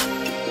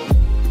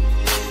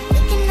 We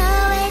can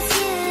always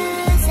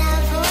use our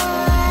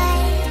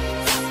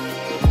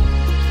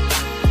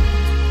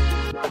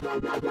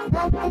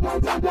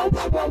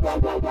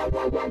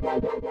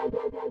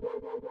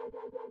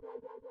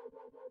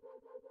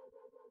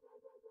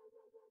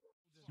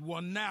You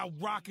are now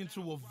rocking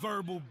to a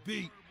verbal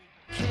beat.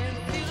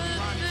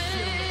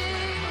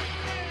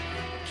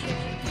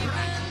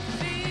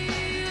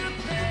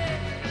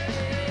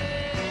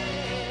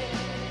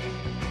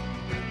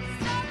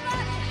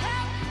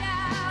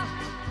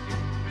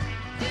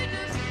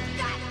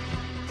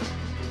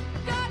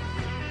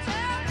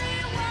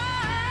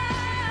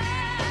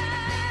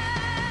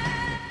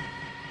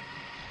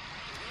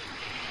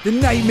 The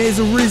nightmares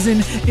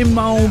arisen in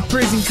my own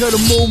prison, cut a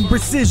molten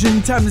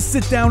precision. Time to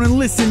sit down and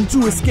listen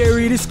to a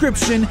scary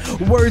description.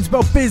 Words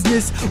about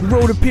business,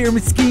 wrote a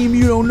pyramid scheme,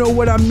 you don't know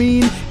what I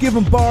mean. Give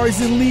them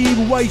bars and lead,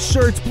 white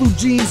shirts, blue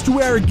jeans,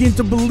 too arrogant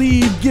to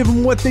believe. Give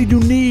them what they do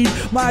need,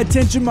 my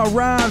attention, my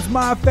rhymes,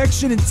 my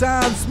affection and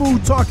time.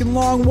 Smooth talking,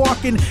 long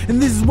walking, and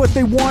this is what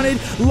they wanted.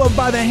 Love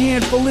by the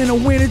handful in a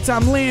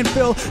wintertime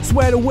landfill.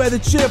 Sweater weather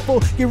cheerful,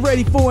 get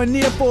ready for an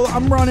earful.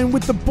 I'm running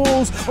with the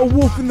bulls, a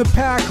wolf in the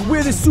pack.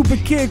 We're the super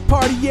kick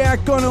party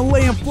act, gonna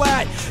lay 'em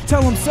flat.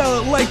 Tell 'em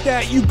sell it like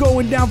that, you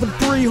going down for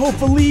 3.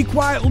 Hopefully,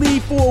 quietly,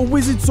 for a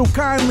wizard so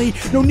kindly.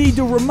 No need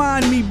to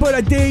remind me, but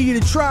I dare you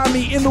to try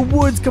me. In the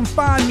woods,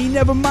 confine me,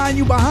 never mind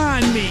you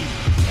behind me.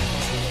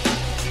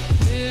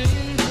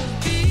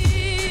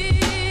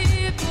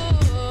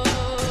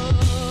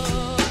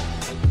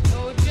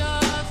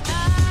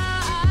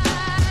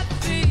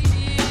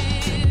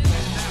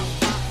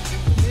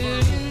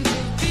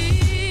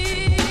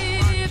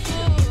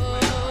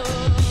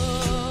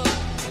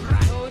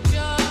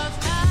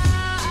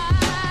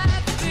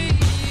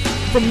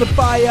 From the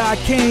fire I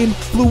came,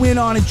 flew in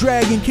on a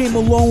dragon, came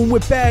alone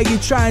with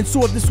baggage, try and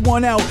sort this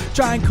one out,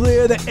 try and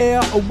clear the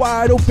air, a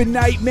wide open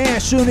nightmare.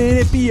 Shouldn't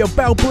it be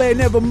about play?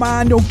 Never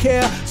mind, don't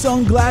care.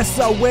 Sunglasses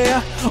I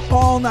wear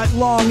all night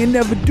long, and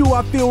never do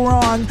I feel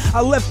wrong. I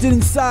left it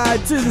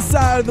inside, to the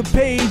side of the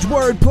page,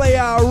 wordplay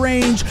I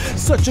arrange.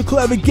 Such a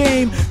clever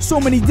game, so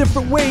many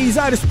different ways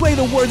I display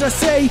the words I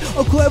say,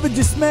 a clever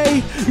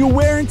dismay. You're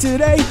wearing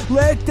today,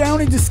 let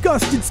down and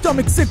disgusted,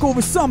 stomach sick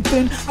over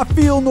something. I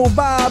feel no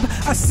vibe,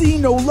 I see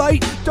no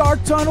light,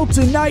 dark tunnel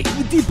tonight.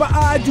 The deeper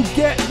I do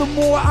get, the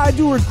more I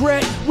do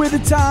regret where the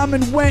time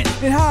and went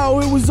and how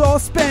it was all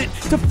spent.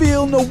 To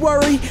feel no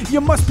worry, you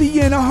must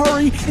be in a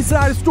hurry.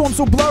 Inside a storm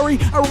so blurry,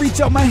 I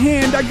reach out my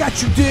hand, I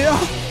got you, dear.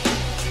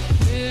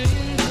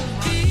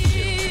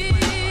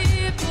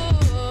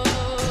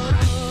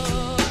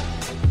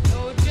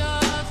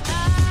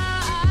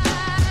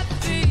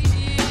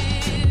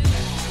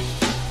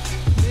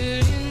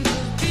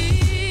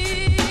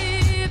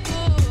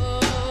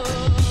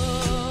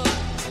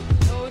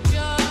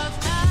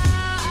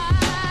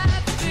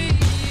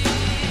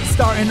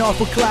 Starting off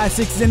with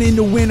classics and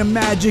into winter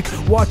magic.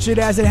 Watch it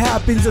as it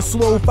happens, a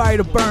slow fire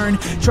to burn.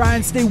 Try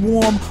and stay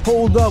warm,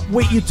 hold up,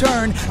 wait your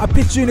turn. I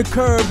pitch in a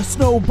curve,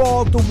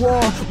 snowball at the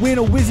wall.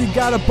 Winter Wizard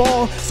got a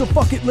ball, so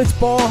fuck it, let's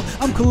ball.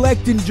 I'm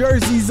collecting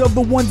jerseys of the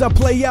ones I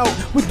play out,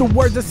 with the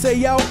words I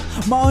say out.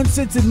 My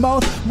uncensored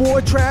mouth, more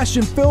trash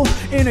and filth.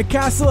 In a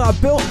castle I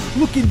built,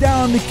 looking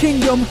down the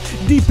kingdom.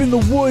 Deep in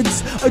the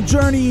woods, a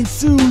journey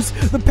ensues.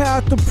 The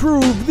path to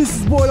prove, this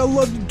is what I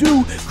love to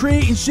do.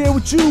 Create and share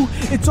with you,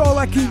 it's all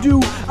I can do.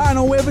 I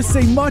don't ever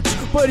say much,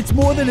 but it's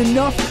more than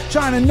enough.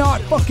 Trying to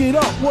not fuck it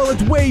up, well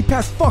it's way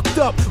past fucked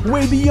up,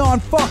 way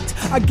beyond fucked,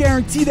 I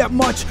guarantee that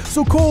much.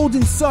 So cold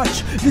and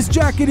such, this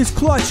jacket is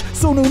clutch,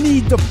 so no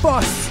need to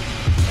fuss.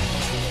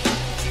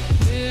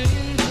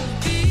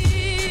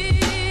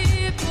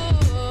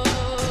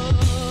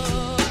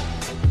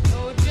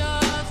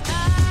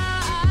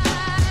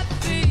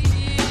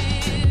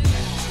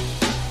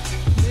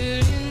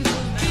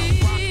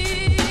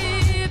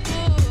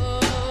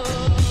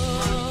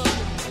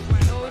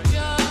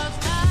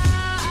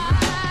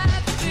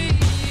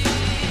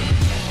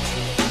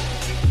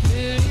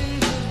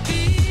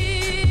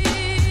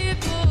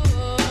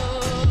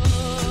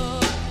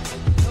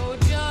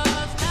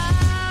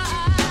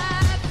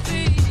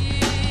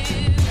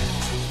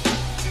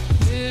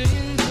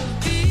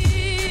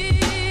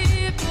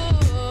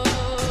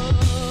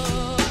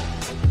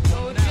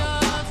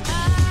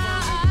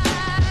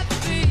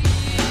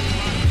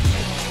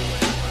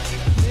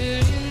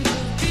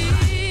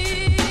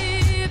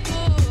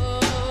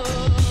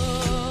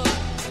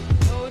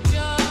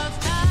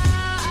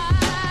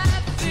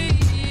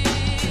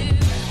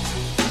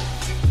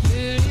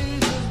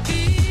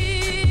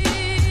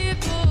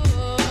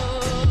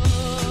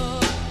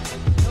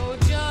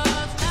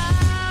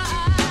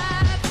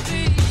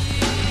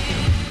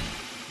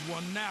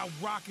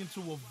 Rocking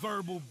to a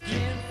verbal beat.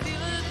 Riding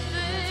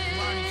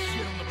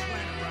shit on the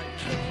planet right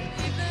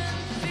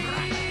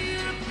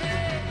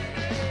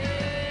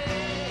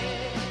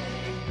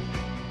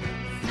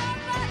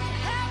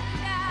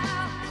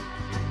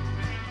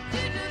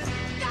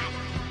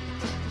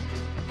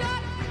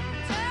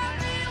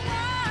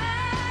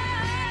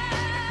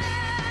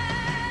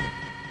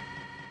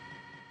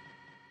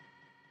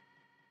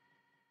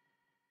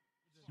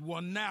You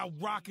are now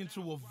rocking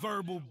to a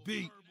verbal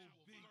beat.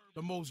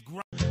 The most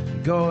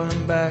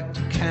going back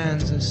to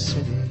Kansas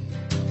City.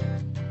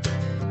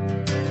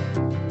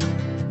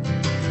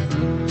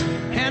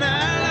 And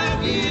I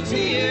love you,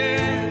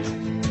 dear,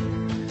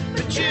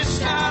 but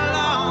just how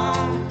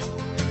long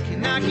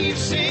can I keep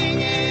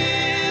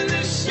singing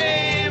the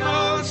same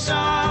old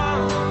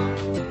song?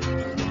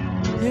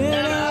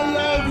 And I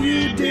love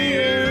you,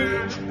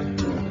 dear,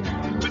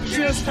 but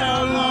just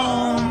how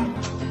long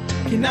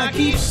can I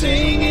keep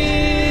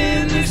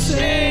singing the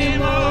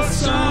same old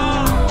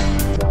song?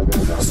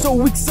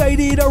 so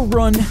excited I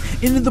run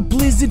into the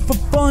blizzard for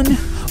fun,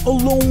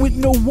 alone with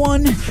no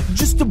one,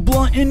 just a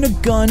blunt and a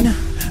gun,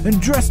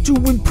 and dressed to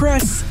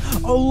impress,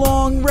 a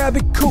long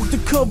rabbit coat to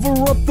cover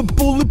up the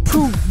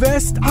bulletproof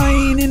vest. I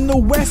ain't in the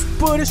West,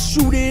 but I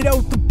shoot it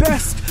out the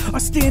best. I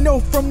stand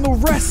out from the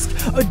rest,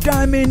 a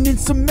diamond in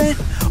cement,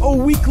 a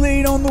week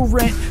late on the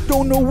rent,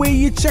 don't know where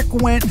your check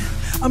went.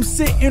 I'm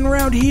sitting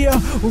around here,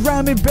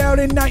 rhyming about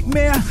a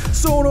nightmare.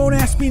 So don't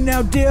ask me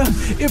now, dear,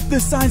 if the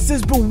sign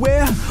says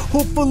beware.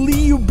 Hopefully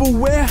you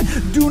beware.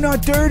 Do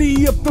not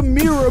dirty up the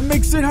mirror,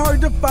 makes it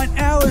hard to find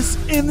Alice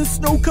in the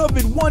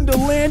snow-covered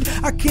wonderland.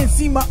 I can't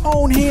see my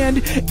own hand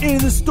in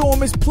the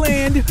storm as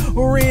planned.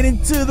 Ran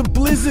into the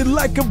blizzard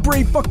like a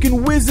brave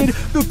fucking wizard,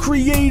 the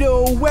creator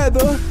of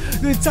weather,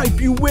 the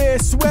type you wear a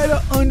sweater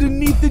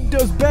underneath it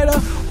does better.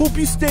 Hope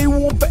you stay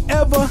warm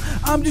forever.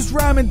 I'm just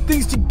rhyming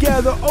things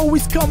together,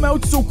 always come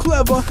out so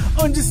clever.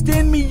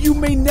 Understand me, you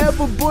may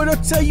never, but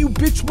I'll tell you,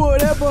 bitch,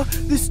 whatever.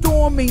 This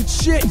storm ain't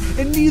shit,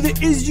 and neither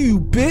is you,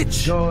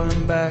 bitch.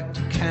 Going back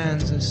to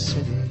Kansas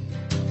City.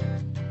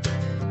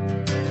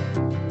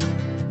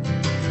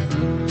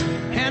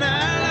 And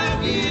I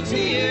love you,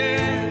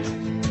 dear,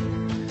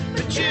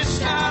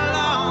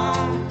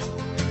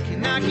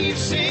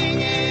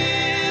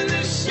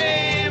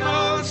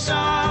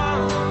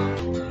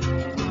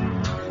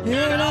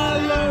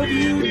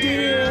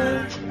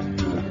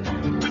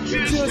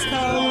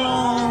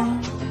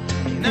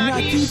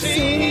 keep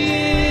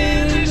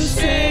singing the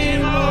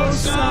same old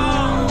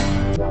song.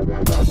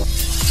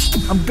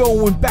 I'm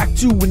going back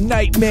to a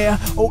nightmare.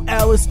 Oh,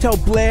 Alice, tell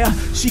Blair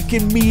she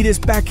can meet us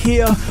back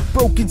here.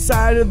 Broken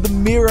side of the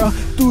mirror.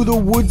 Through the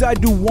woods I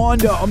do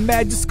wander. A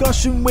mad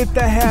discussion with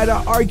the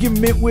hatter.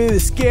 Argument with a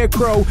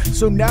scarecrow.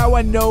 So now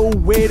I know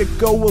where to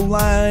go. A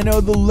lion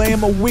or the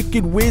lamb. A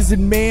wicked wizard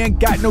man.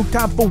 Got no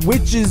time for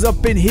witches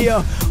up in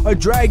here. A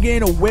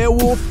dragon, a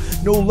werewolf.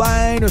 No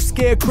lion or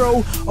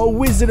scarecrow. A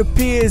wizard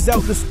appears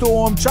out the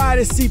storm. Try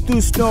to see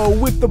through snow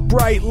with the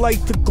bright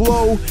light to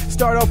glow.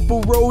 Start up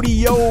a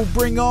rodeo.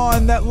 Bring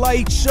on that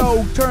light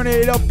show. Turn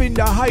it up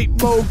into hype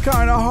mode.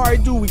 Kinda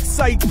hard to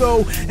excite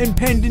though.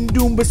 Impending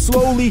doom, but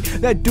slowly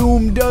that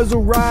doom does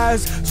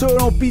arise. So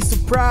don't be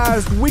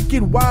surprised.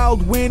 Wicked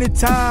wild winter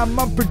time.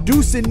 I'm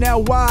producing now.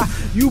 Why?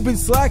 You've been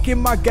slacking,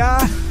 my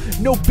guy.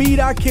 No beat,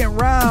 I can't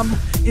rhyme.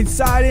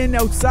 Inside and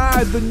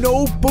outside, the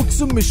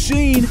notebook's a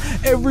machine.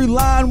 Every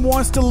line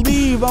wants to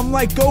leave. I'm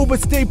like, go, but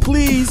stay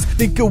please.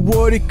 Think of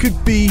what it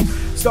could be.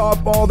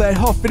 Stop all that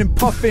huffing and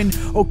puffing.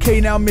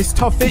 Okay, now Miss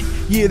Tuffet.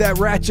 Yeah, that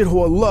ratchet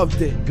whore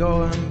loved it.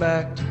 Going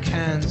back to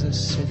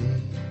Kansas City.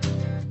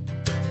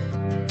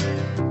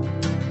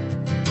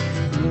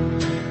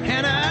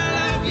 And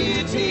I love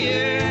you,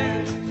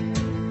 dear.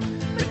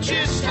 But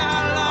just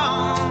how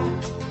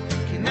long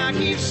can I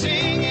keep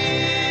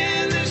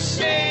singing the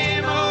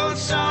same old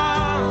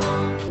song?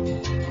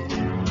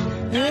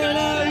 And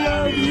I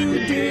love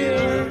you,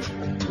 dear.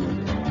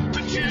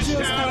 But just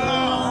how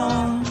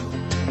long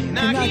can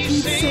I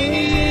keep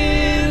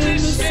singing the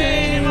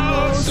same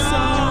old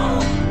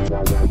song?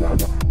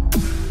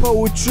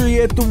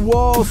 Poetry at the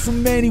wall, so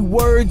many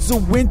words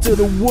of winter.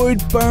 The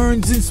wood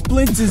burns in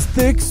splinters,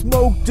 thick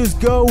smoke does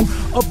go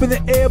up in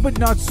the air but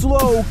not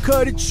slow.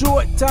 Cut it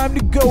short, time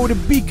to go, to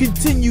be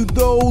continued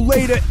though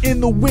later in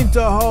the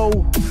winter,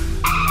 ho.